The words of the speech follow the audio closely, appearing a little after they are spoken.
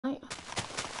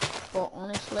but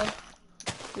honestly,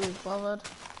 who's bothered?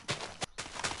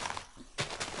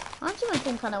 I don't even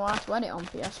think I know how to edit on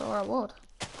PS, or I would.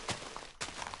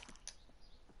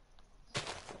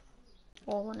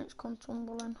 Or when it's come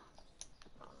tumbling.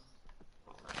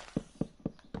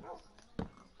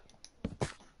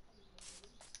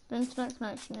 The internet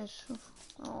connection is...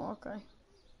 Oh, okay.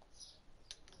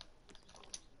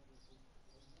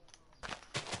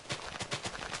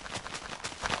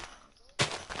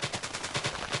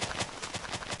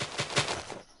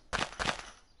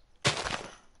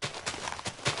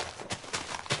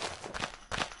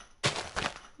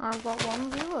 I've got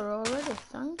one viewer already,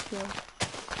 thank you.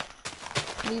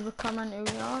 Leave a comment who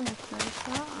you are and you can edit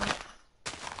that out. I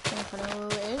don't know if I know who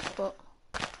it is, but...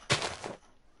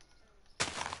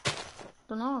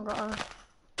 Don't know, I got a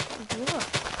viewer.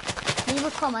 Leave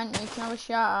a comment, you can have a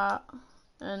shout out.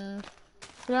 And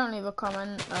if you don't leave a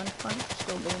comment, then thanks for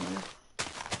still being here.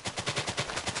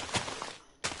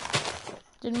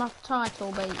 Did my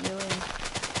title bait you in?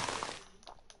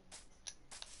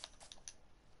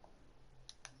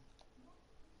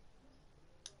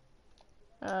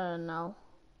 No.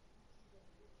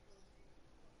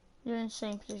 You're in the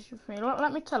same position for me.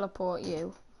 Let me teleport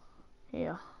you.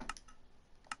 Here.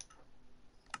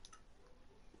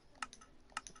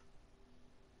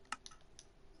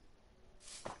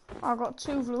 I got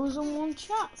 2 views and 1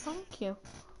 chat, thank you.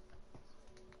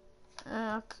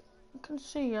 I can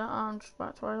see you. I'm just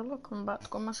back to where I look. I'm back to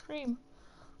go on my screen.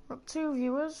 Got 2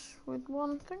 viewers with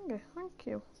 1 finger, thank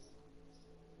you.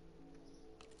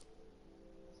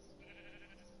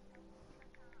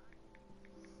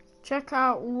 Check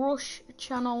out Rush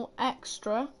Channel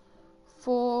Extra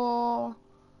for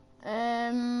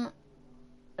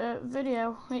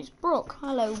video. It's Brooke.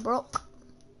 Hello, Brooke.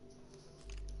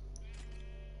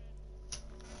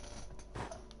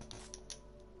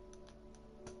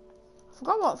 I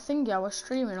forgot what thingy I was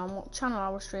streaming on, what channel I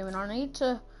was streaming on. I need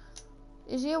to...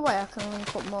 Is there a way I can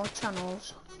link up more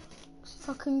channels? If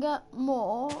I can get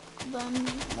more, then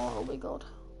more will be good.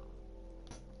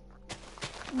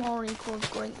 More equals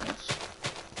greatness.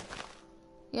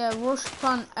 Yeah, Rush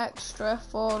Plant Extra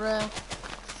for a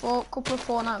couple of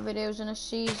Fortnite videos and a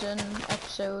season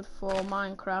episode for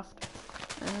Minecraft.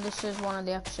 And this is one of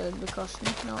the episodes because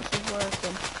nothing else is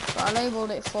working. But I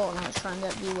labelled it Fortnite to try and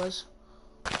get viewers.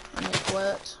 And it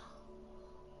worked.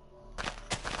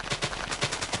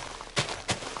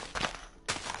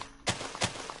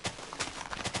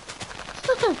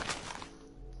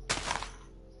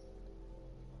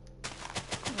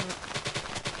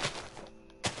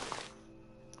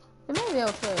 They may be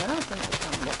able to, I don't think they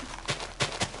can, but...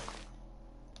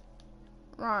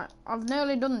 Right, I've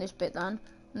nearly done this bit then.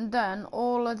 And then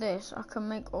all of this, I can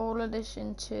make all of this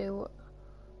into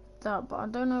that, but I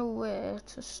don't know where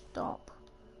to stop.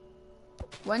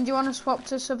 When do you want to swap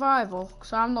to survival?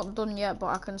 Because I'm not done yet, but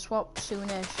I can swap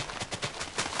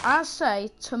soonish. I say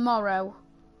tomorrow.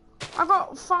 I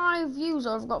got 5 views,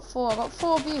 or I've got 4. I got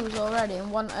 4 views already,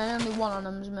 and only one of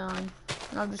them's mine.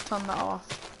 And I've just turned that off.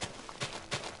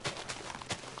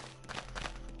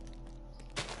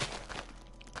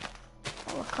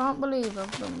 Oh, I can't believe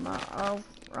I've done that.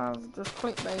 I've just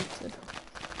clickbaited.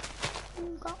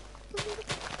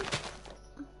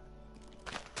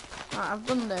 Right, I've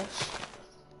done this.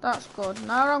 That's good.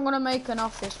 Now I'm going to make an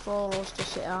office for all of us to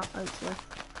sit at, hopefully.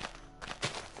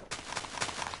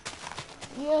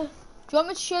 Yeah. Do you want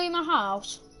me to show you my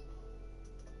house?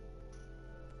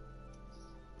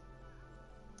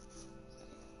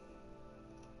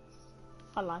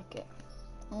 I like it.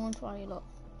 I want to you look.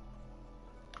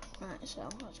 Right, so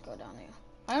let's go down here.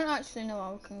 I don't actually know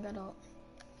how we can get up.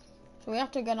 So we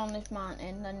have to get on this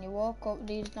mountain, then you walk up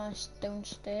these nice stone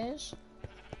stairs.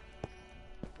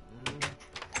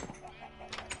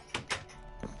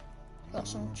 Got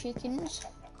some chickens,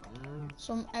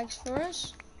 some eggs for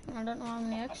us. I don't know how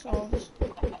many eggs, so I'll just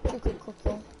cook a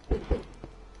couple.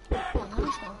 Oh,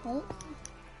 nice one.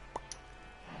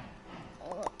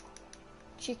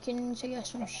 Chickens here,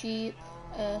 some sheep,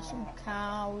 some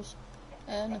cows,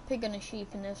 and a pig and a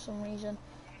sheep in there for some reason.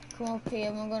 Come up here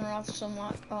and we're going to have some,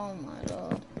 like, oh my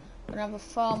lord. We're going to have a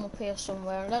farm up here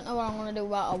somewhere. I don't know what I'm going to do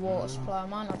about our water supply. I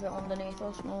might have it underneath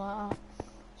or something like that.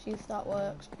 See if that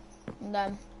works. And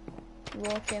then you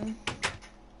walk in.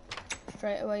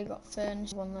 Straight away you got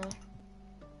ferns on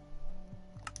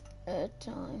there.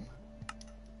 Time.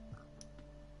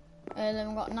 Then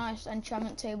we've got a nice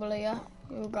enchantment table here.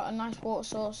 We've got a nice water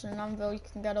source and an anvil you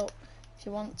can get up if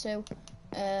you want to.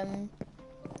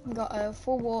 We've got a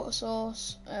full water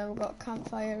source. We've got a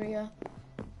campfire here.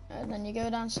 And then you go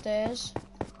downstairs.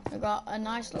 We got a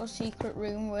nice little secret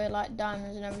room where like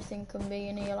diamonds and everything can be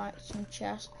in here, like some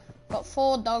chests. Got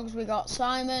 4 dogs. We got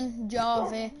Simon,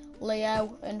 Jarvie,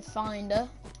 Leo, and Finder.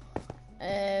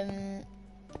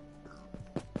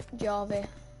 Jarvie.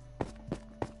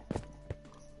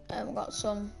 We got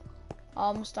some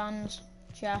arm stands,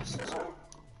 chests,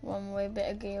 one with a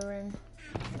bit of gear in,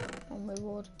 one with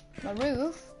wood. My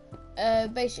roof,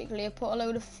 basically I put a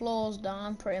load of floors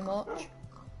down pretty much,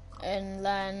 and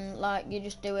then like you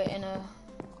just do it in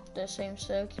the same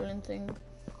circular thing.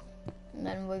 And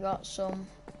then we got some,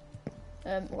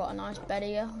 we got a nice bed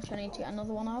here, which I need to get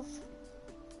another one of.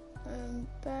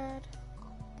 Bed,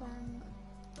 bang,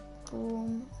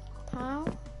 boom, pow.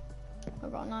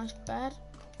 I've got a nice bed,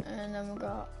 and then we've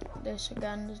got this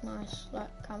again, this nice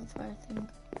like campfire thing.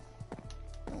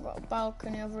 We've got a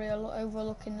balcony over here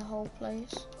overlooking the whole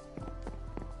place.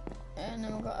 And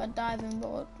then we've got a diving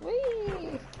board.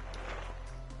 Whee!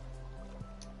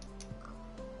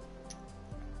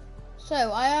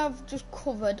 So I have just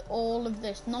covered all of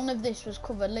this. None of this was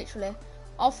covered, literally.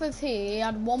 Off of here, you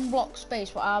had 1 block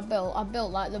space what I built. I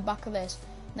built like the back of this.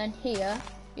 And then here,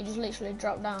 you just literally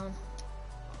drop down.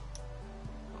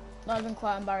 That would have been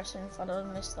quite embarrassing if I'd have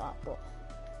missed that, but...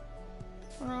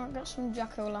 I'll get some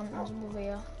jack-o'-lanterns above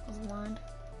here, never mind.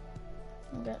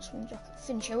 I'll get some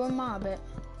Fincho and my bit.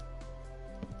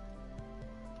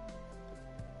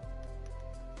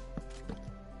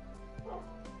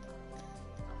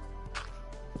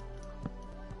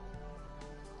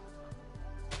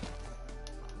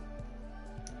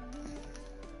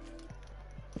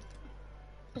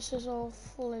 This is all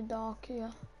fully dark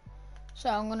here. So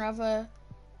I'm gonna have a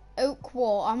oak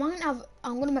wall. I'm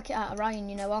gonna make it out of iron,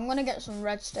 you know. I'm gonna get some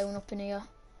redstone up in here.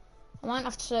 I might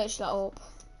have to search that up.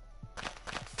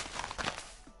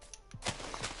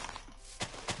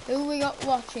 Who we got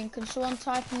watching? Can someone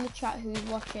type in the chat who's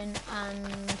watching?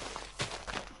 And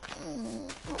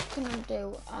what can I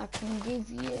do? I can give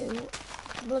you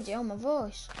bloody hell, my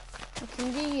voice. I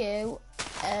can give you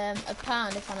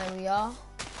 £1 if I know who you are.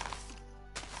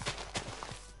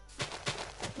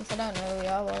 If I don't know who you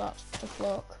are, well that's tough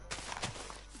luck.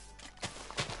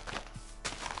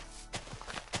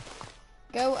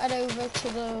 Go head over to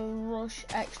the Rush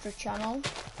Extra channel.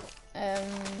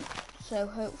 So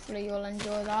hopefully you'll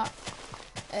enjoy that.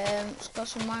 It's got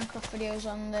some Minecraft videos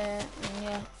on there, and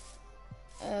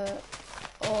yeah,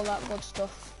 all that good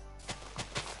stuff.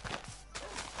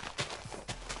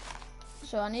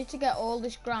 So I need to get all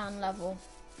this ground level.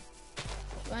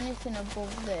 So anything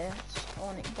above this, I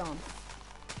want it gone.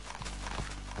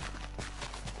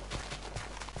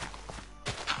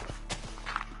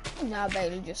 Now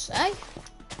Bailey just say.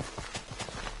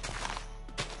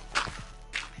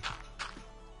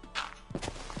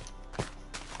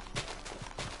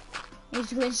 He's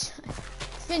doing.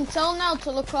 Finn, tell Nell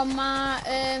to look on my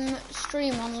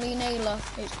stream on Lee Naylor.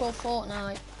 It's called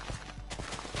Fortnite.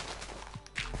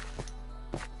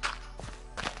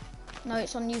 No,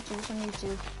 it's on YouTube. It's on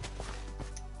YouTube.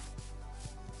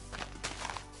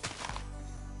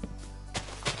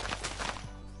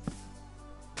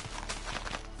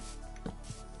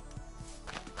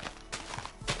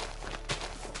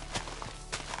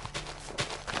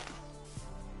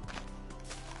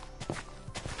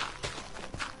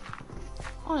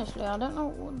 Honestly, I don't know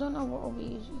what will be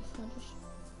easy if I just...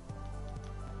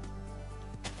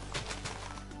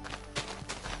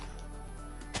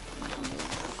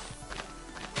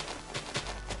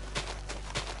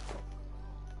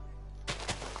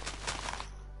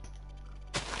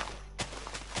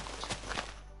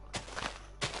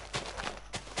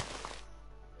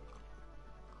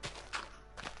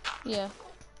 Yeah.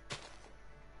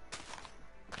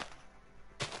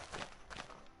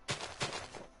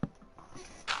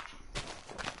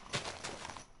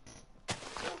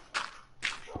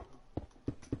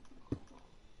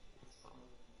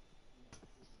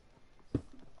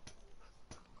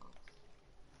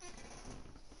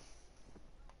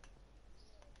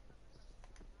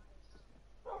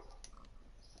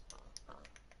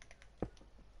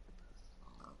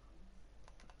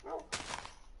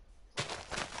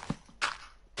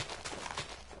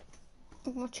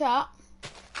 My chat,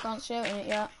 can't see it in it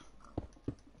yet.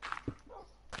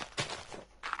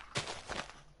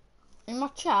 In my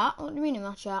chat? What do you mean in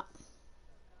my chat?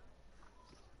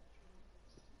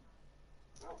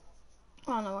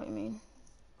 I know what you mean.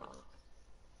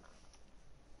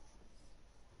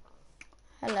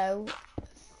 Hello,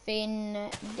 Finn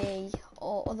D,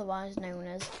 or otherwise known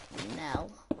as Nell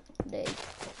D.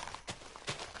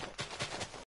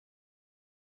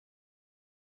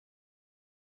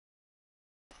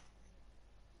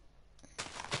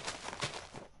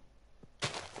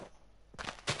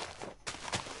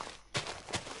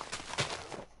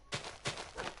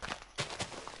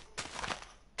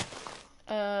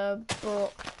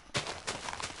 But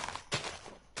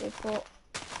he put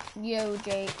Yo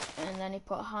Jake, and then he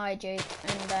put Hi Jake,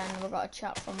 and then we got a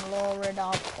chat from Laura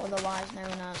Dobb, otherwise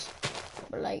known as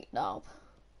Blake Dobb.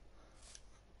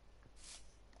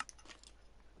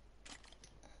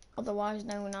 Otherwise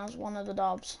known as one of the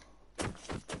Dobbs.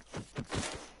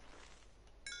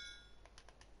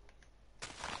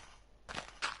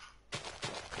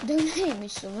 Don't hate me,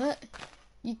 Summit.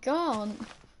 You can't.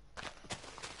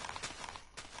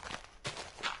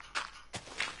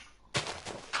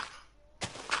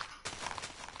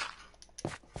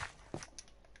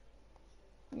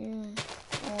 Yeah.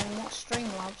 Oh, not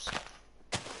Streamlabs.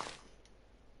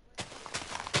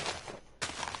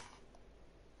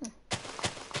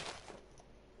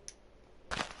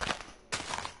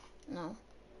 No.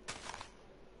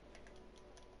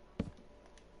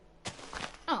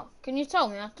 Oh, can you tell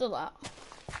me after that?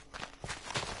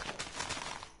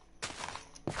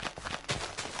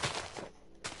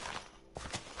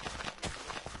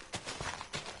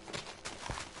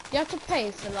 You have to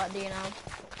pay for that, do you know?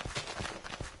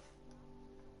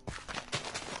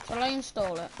 Shall I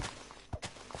install it?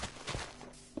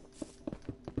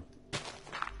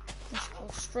 It's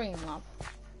called Streamlab.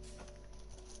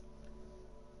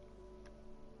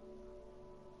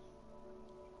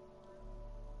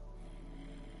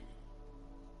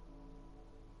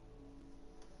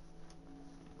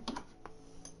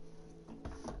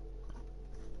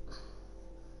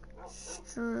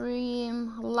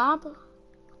 Streamlab.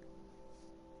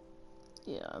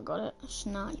 Yeah, I got it.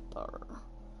 Sniper.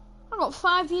 I got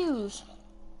 5 views.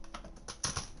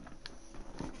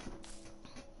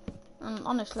 And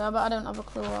honestly, I bet I don't have a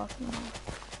clue what I'm doing.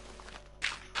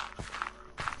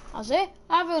 Has it?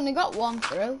 I've only got 1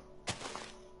 through.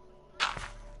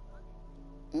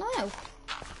 No.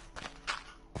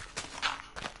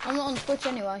 I'm not on Twitch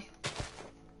anyway.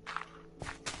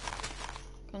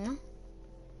 Can you?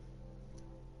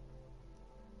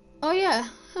 Oh yeah.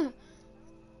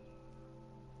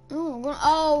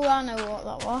 Oh, I know what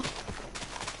that was.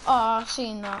 Oh, I've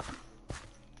seen that.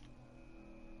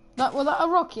 Was that a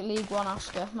Rocket League one,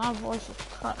 Oscar? My voice was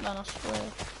cracked then, I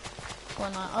swear.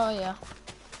 Going like, oh yeah.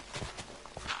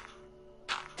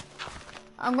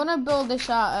 I'm gonna build this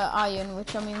out at iron,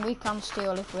 which I mean we can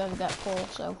steal if we ever get poor,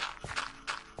 so.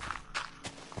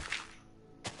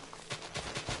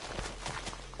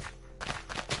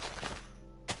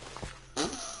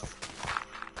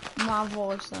 My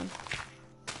voice then.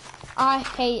 I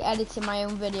hate editing my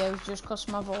own videos just because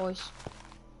of my voice.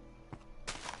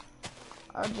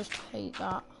 I just hate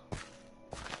that.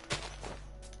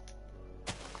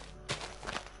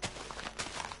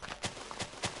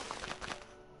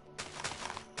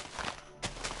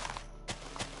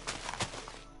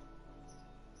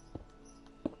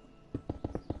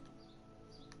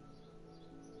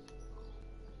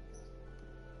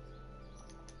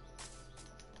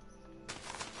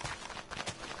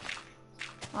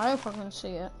 I hope I can see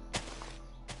it.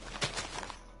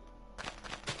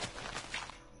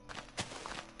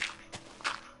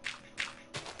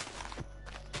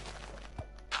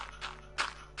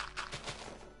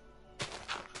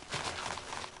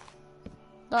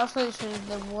 That's literally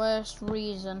the worst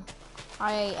reason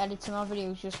I hate editing my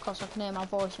videos, just because I can hear my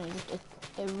voice and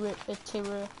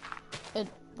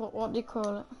what do you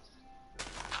call it?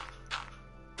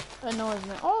 Annoys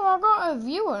me. Oh, I got a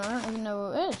viewer, I don't even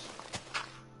know who it is.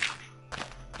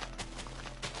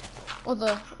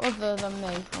 Other than me,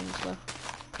 obviously.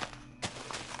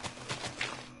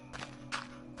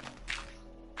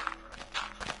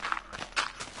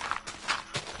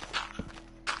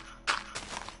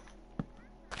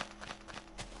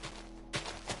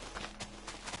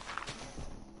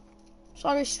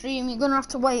 Sorry stream, you're gonna have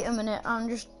to wait a minute. I'm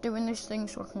just doing this thing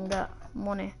so I can get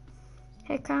money.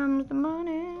 Here comes the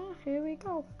money, here we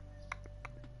go.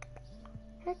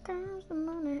 Here comes the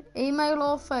money. Email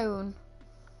or phone?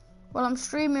 Well, I'm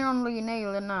streaming on Lee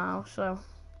Naylor now, so.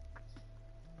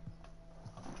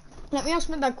 Let me ask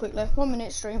my dad quickly. 1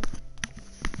 minute stream.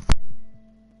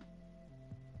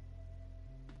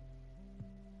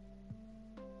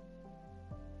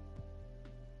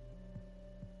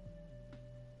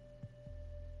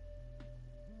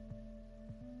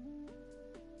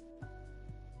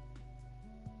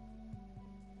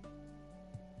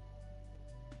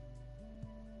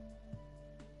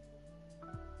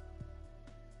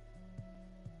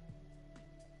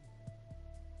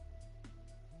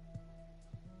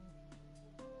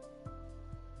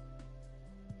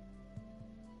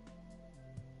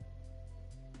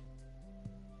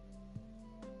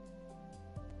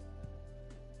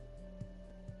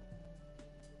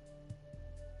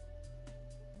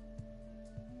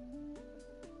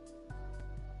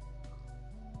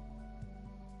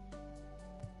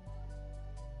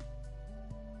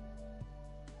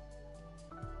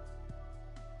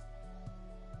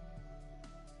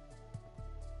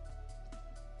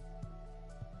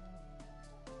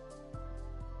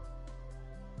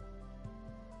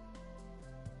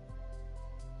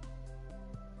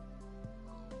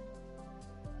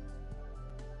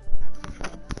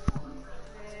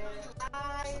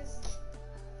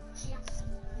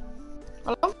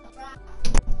 Hello?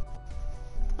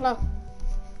 Hello?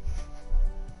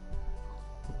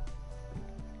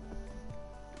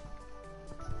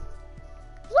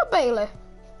 Is that Bailey?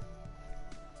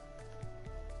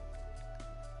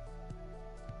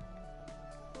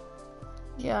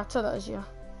 Yeah, I tell that is you.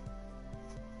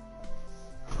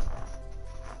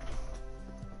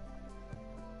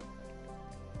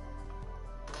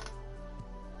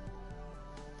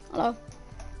 Hello?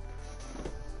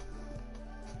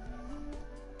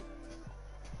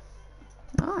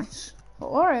 Nice.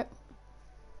 Alright.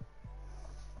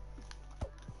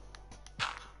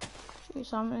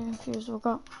 Jeez, how many views have we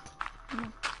got?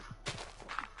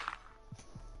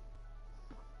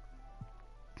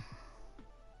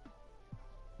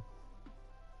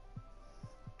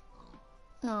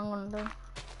 No, I'm gonna do.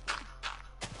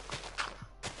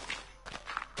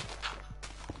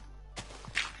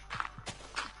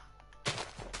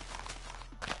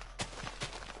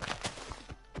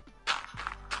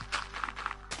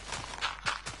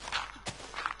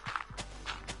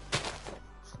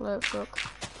 Slow truck.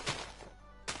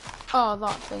 Oh,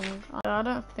 that thing. I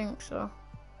don't think so.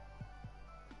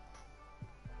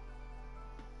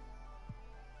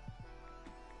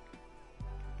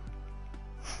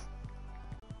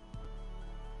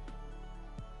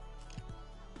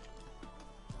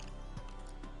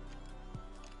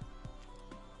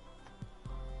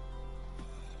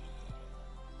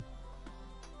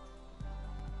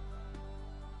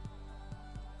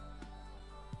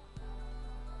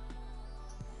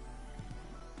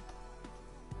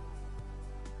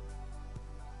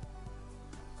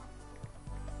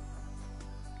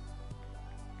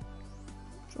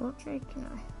 So what trade can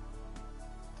I?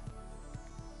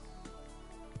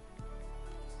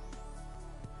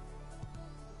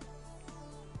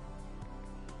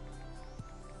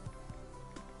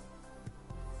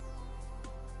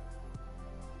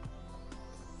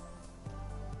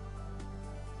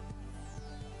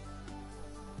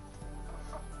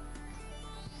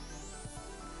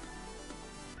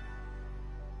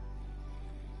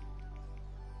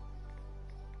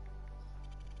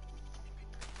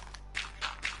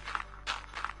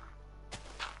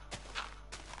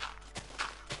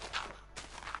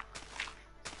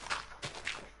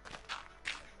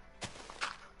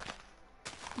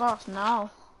 Boss,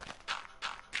 no.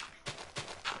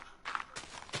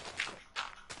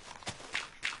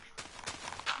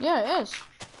 Yeah, it is.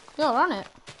 You're on it.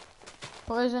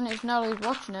 But isn't it Nellie's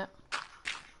watching it?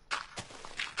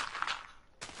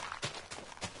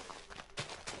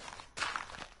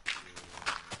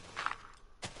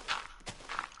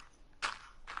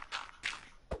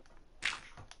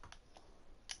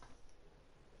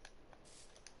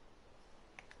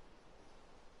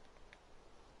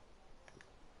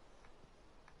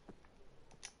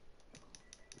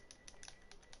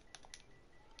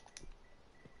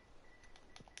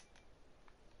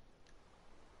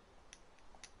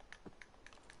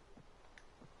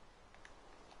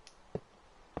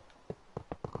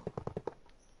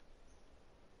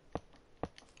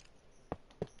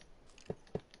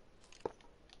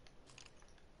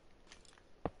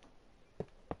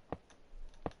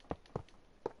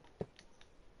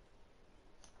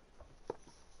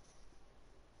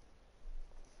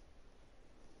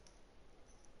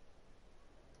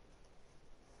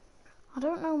 I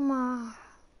don't know my...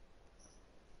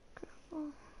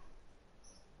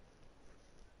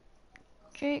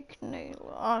 Jake Naylor.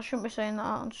 Oh, I shouldn't be saying that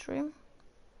on stream.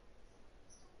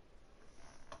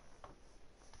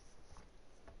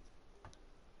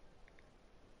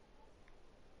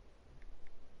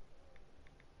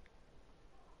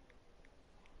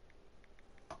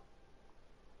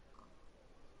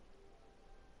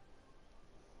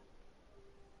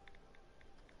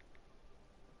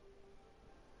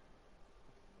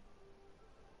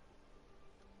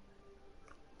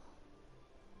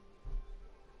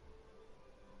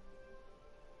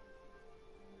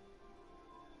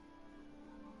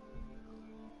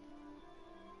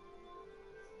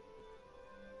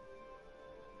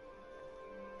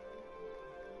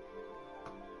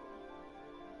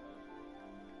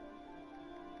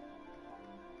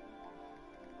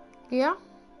 Yeah?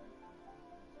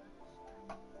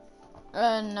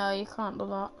 No, you can't do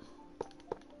that.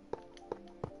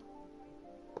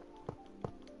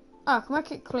 Oh, I can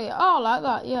make it clear. Oh, like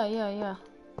that. Yeah, yeah, yeah.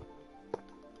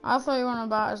 I thought you were on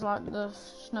about is like the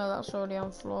snow that's already on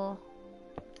floor.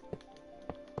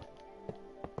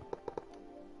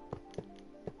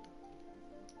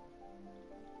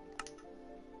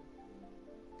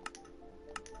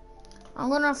 I'm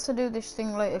gonna have to do this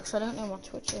thing later because I don't know my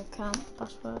Twitch account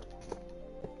password.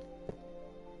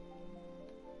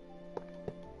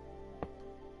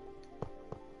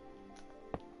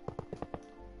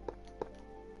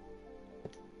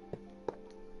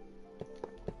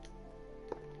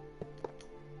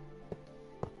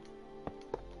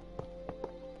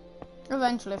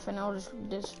 eventually think it'll just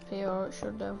disappear, or it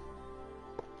should do.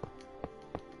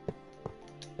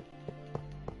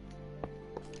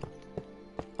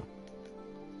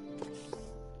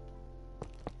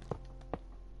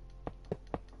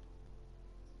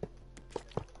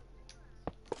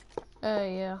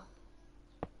 Yeah.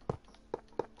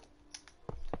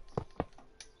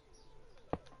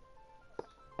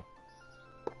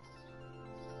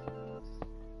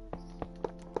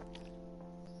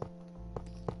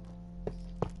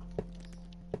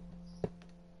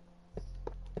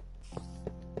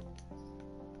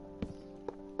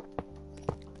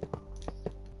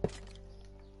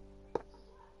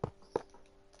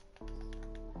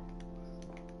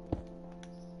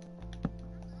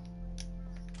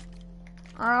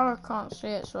 I can't see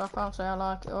it, so I can't say I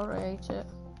like it or hate it.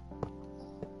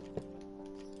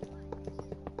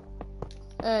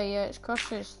 Yeah, it's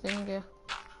cause it's thingy.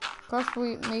 Cause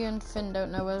me and Finn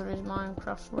don't know whether his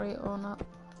Minecraft's right or not.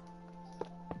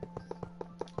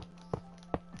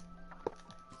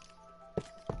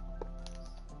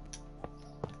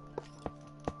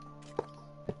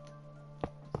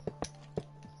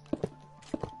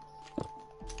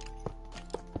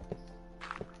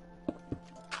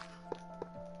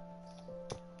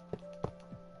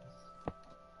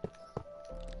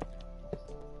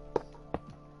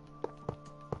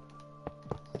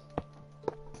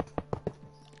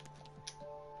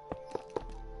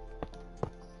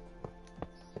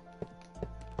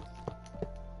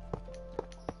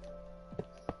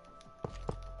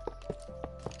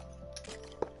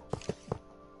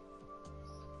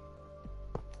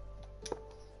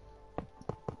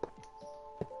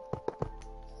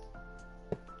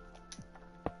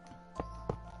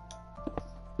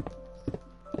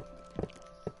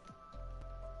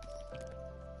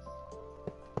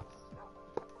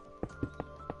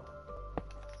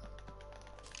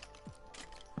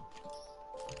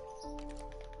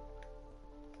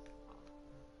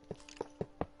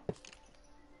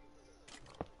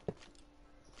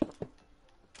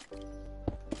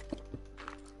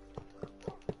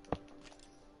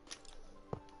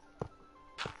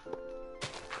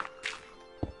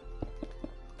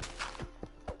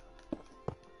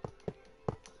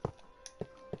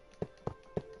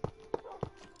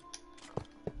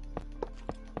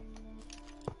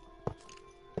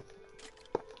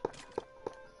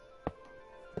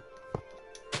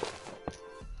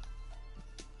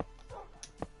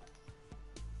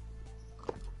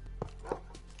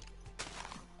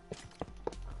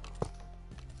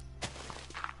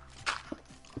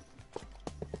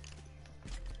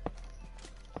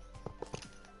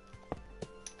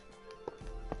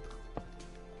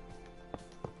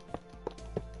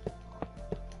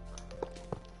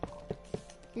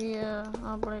 Yeah,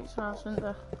 I'll break house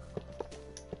into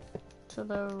to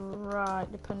the right,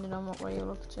 depending on what way you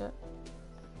look at it.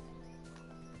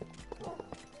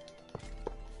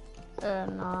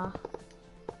 Nah.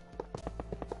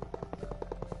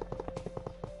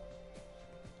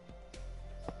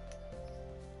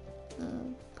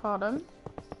 Pardon?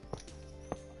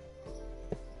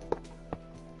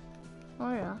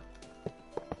 Oh yeah.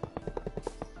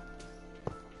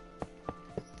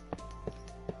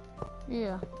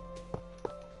 Yeah.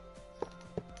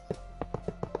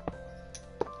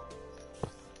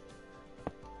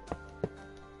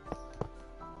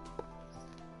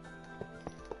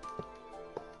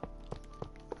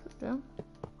 Yeah.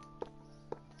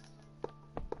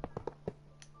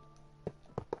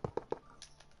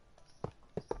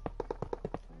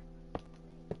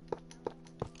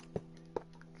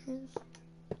 Cheers.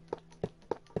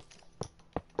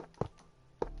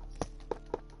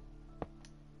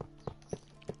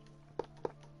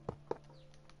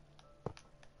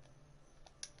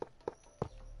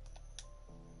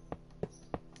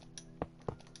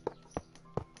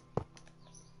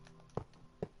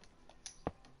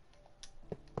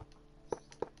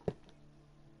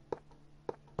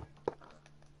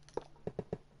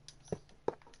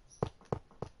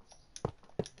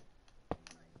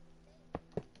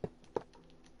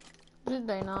 Did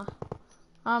they not?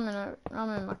 I'm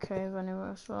in my cave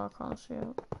anyway, so I can't see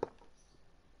it.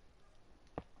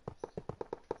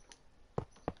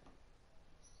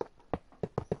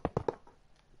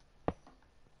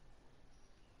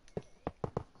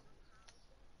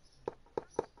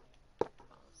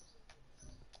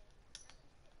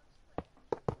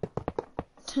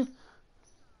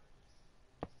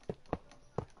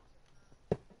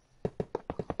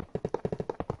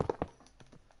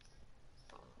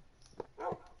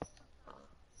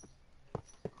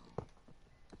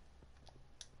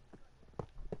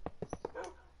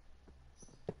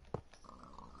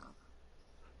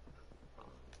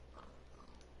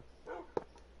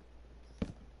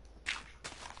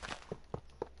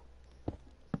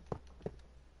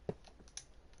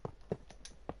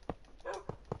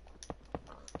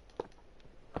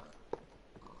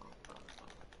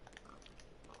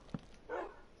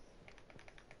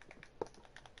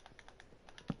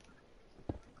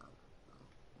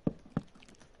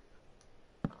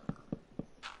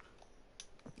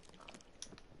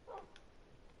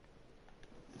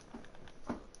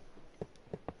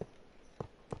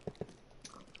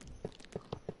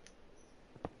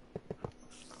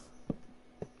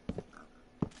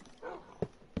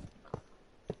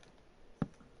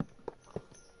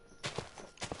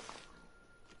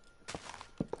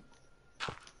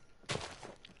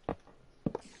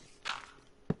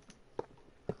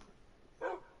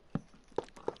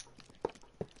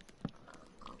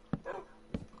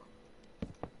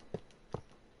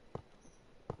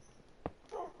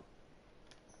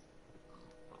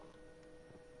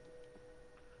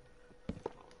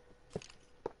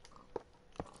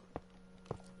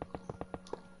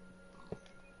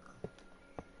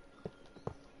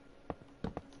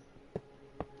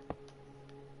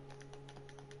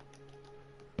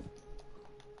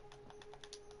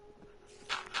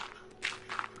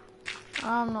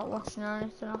 I'm not watching or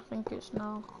anything, I think it's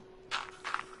no.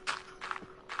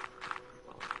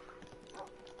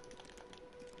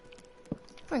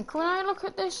 Think, when I look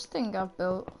at this thing I've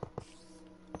built,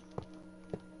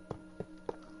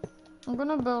 I'm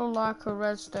gonna build like a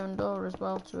redstone door as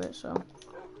well to it, so.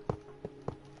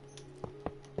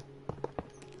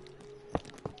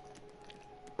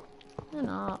 You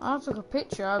know, I took a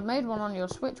picture, I made one on your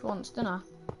Switch once, didn't I?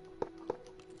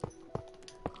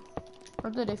 I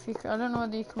did, if you, I don't know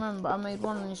whether you can remember, but I made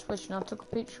one on your Switch and I took a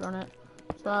picture on it.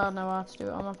 So I know how to do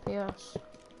it on my PS.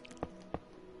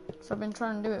 So I've been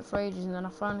trying to do it for ages and then I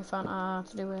finally found out how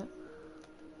to do it.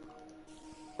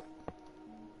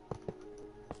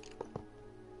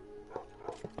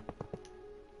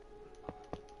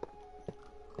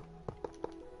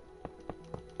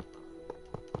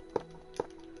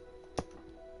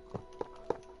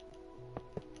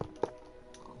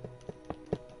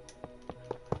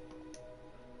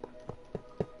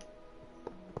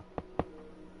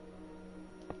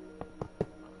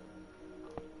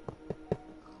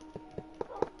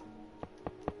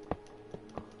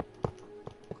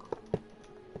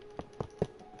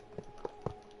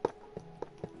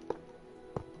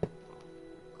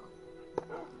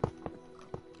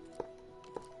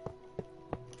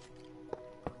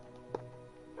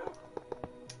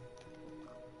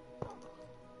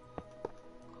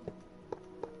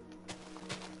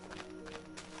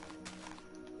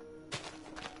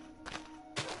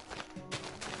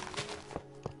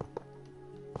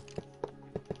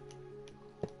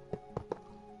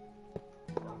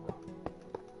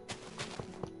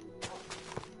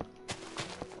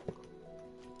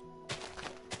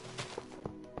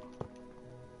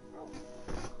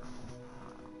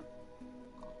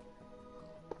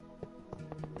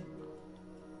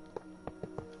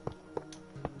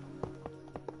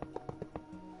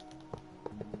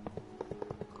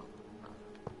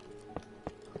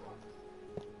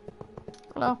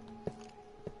 Hello?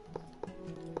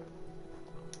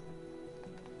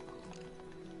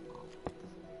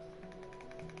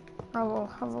 I will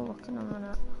have a look in a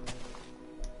minute.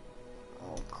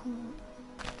 Oh, come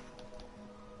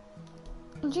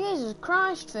on. Jesus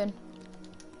Christ, Finn.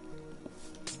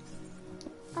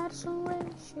 Add some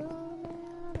ratio,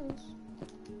 there it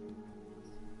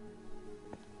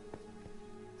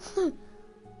is.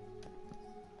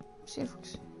 See if we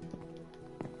can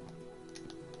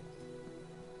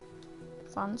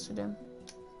fancied him.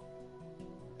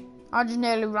 I just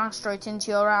nearly ran straight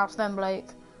into your house then, Blake.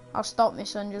 I'll stop my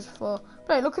son just for...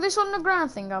 Blake, look at this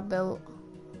underground thing I built.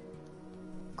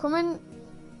 Come in.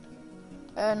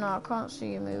 No, I can't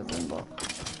see you moving, but...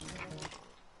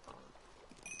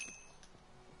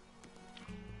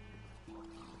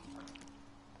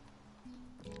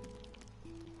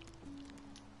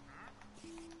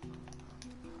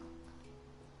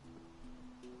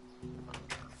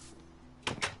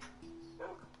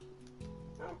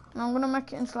 I'm gonna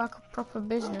make it into like a proper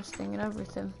business thing and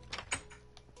everything.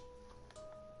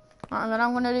 Right, and then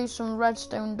I'm gonna do some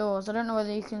redstone doors. I don't know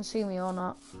whether you can see me or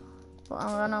not, but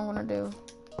then I'm gonna do.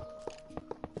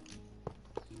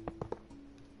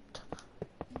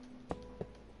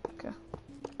 Okay.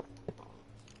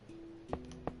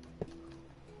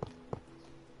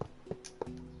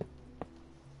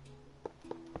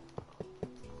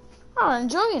 Oh, I'm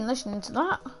enjoying listening to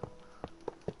that.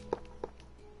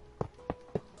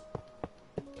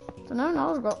 So no,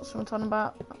 Noel's got something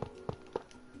about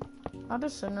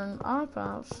Addison and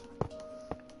iPads.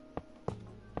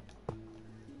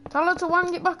 Tell her to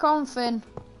wang it back on, Finn.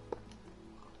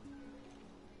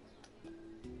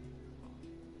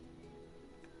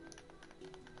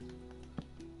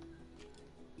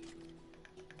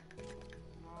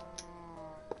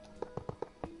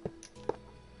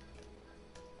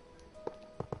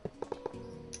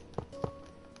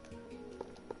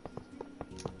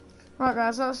 Right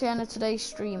guys, that's the end of today's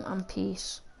stream and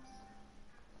peace.